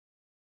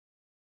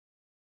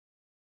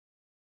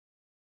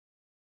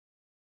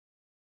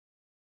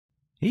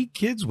Hey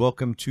kids,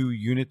 welcome to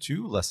Unit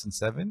 2, Lesson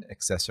 7,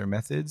 Accessor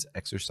Methods,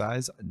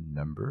 exercise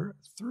number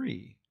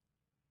 3.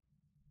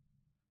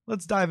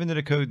 Let's dive into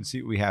the code and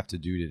see what we have to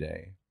do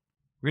today.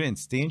 We're going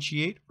to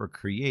instantiate or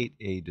create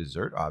a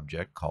dessert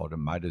object called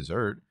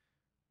MyDessert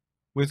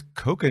with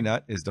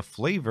coconut is the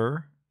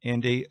flavor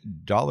and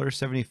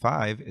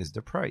 $1.75 is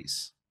the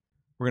price.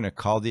 We're going to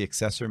call the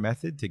accessor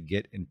method to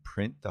get and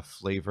print the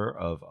flavor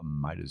of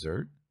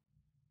MyDessert.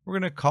 We're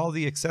going to call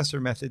the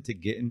accessor method to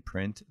get and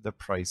print the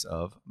price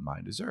of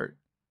MyDessert.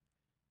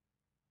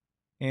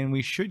 And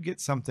we should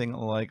get something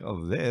like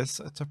this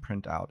to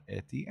print out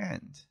at the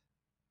end.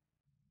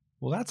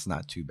 Well, that's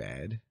not too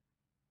bad.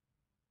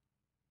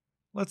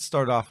 Let's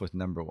start off with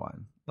number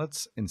 1.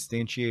 Let's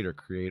instantiate or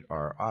create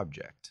our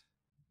object.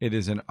 It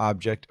is an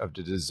object of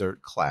the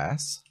dessert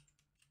class,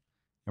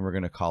 and we're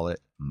going to call it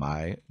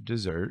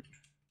MyDessert.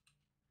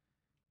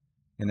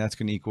 And that's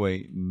going to equal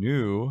a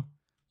new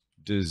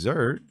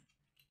dessert.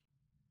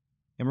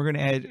 And we're going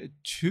to add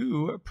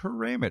 2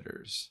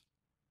 parameters.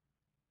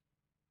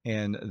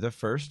 And the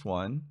first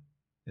one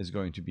is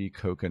going to be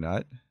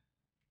coconut.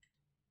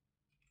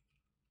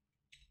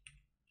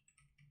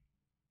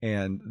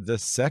 And the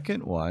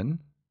second one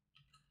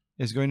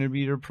is going to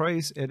be the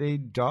price at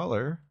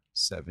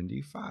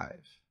 $1.75.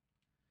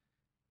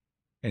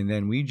 And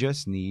then we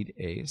just need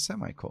a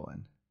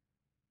semicolon.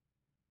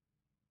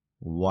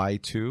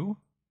 Y2,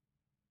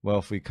 well,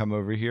 if we come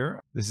over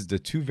here, this is the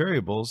 2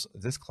 variables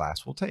this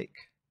class will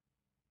take.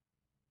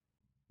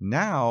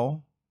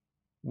 Now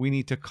we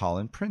need to call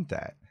and print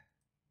that.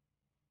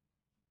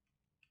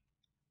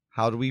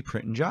 How do we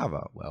print in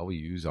Java? Well, we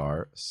use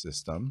our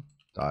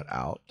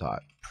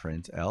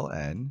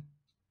system.out.println,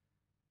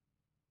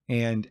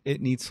 and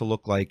it needs to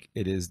look like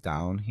it is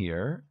down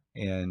here,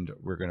 and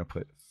we're going to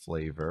put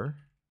flavor,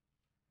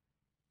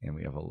 and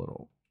we have a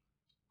little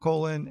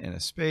colon and a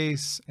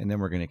space, and then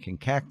we're going to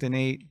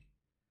concatenate,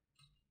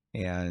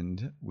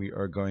 and we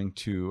are going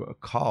to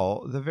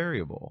call the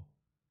variable.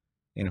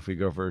 And if we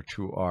go over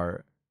to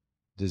our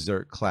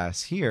dessert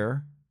class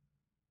here,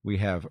 we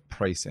have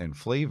price and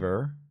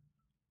flavor.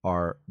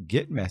 Our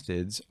get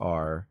methods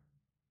are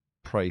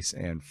price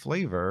and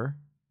flavor.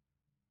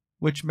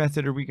 Which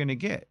method are we going to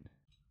get?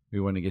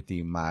 We want to get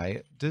the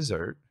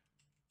MyDessert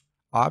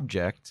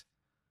object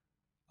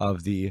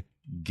of the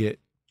get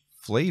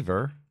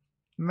flavor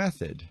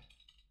method.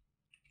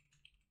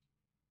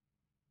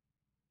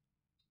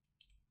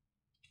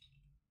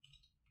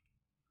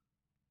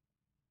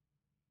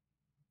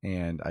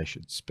 And I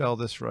should spell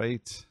this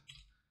right,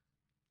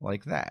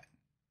 like that.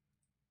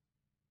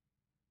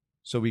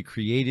 So we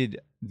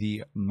created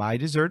the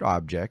MyDessert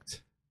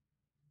object,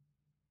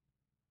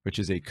 which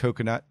is a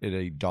coconut at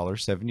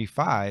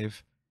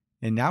 $1.75.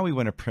 And now we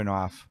want to print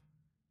off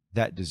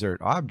that dessert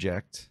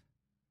object.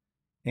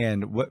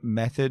 And what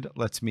method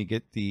lets me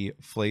get the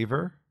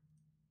flavor?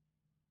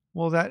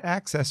 Well, that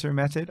accessor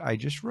method I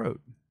just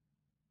wrote.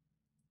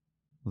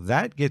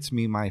 That gets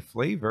me my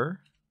flavor.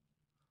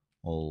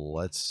 Well,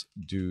 let's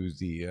do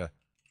the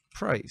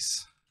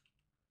price.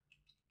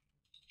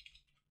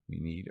 We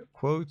need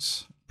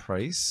quotes,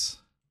 price,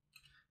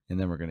 and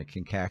then we're going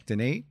to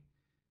concatenate.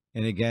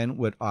 And again,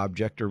 what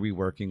object are we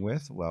working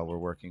with? Well, we're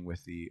working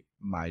with the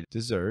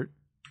MyDessert,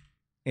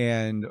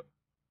 and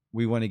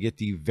we want to get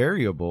the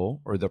variable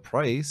or the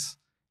price,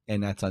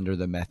 and that's under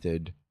the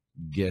method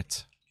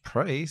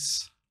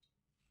getPrice.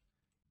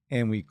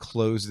 And we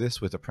close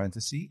this with a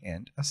parenthesis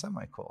and a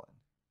semicolon.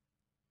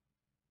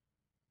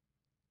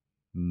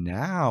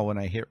 Now, when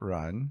I hit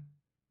run,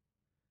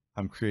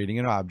 I'm creating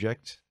an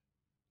object,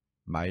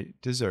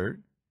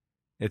 MyDessert.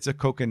 It's a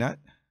coconut,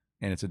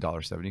 and it's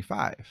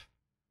 $1.75.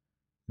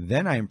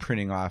 Then I'm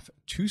printing off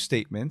 2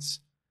 statements.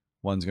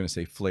 One's going to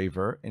say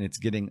flavor, and it's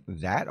getting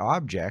that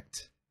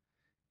object,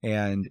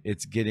 and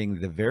it's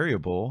getting the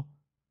variable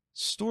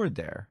stored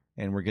there.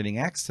 And we're getting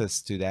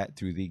access to that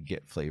through the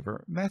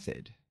getFlavor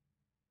method.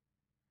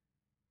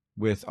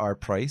 With our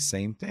price,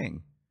 same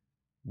thing.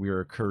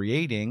 We're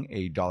creating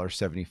a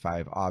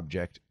 $1.75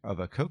 object of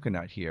a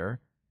coconut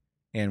here,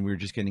 and we're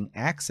just getting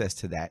access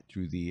to that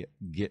through the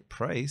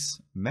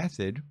getPrice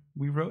method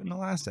we wrote in the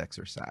last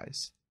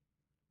exercise.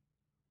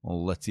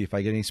 Well, let's see if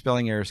I get any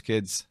spelling errors,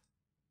 kids.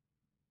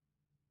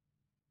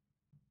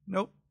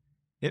 Nope.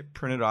 It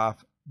printed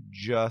off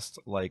just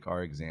like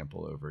our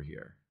example over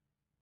here.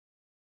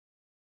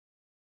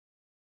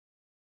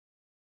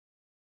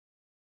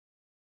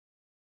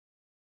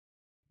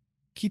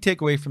 Key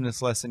takeaway from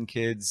this lesson,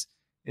 kids,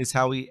 is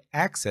how we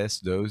access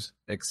those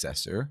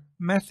accessor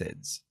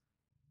methods.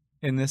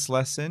 In this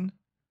lesson,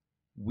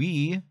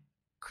 we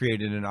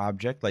created an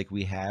object like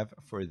we have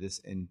for this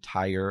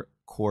entire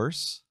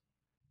course,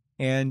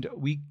 and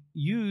we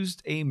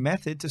used a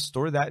method to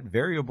store that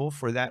variable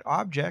for that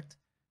object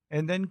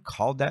and then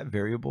called that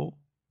variable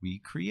we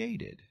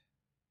created.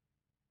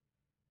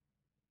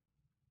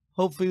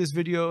 Hopefully this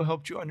video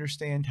helped you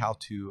understand how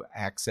to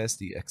access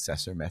the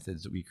accessor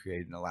methods that we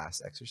created in the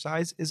last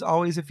exercise. As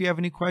always, if you have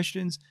any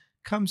questions,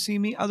 come see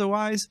me.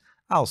 Otherwise,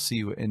 I'll see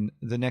you in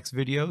the next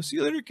video. See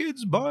you later,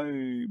 kids.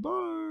 Bye.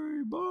 Bye.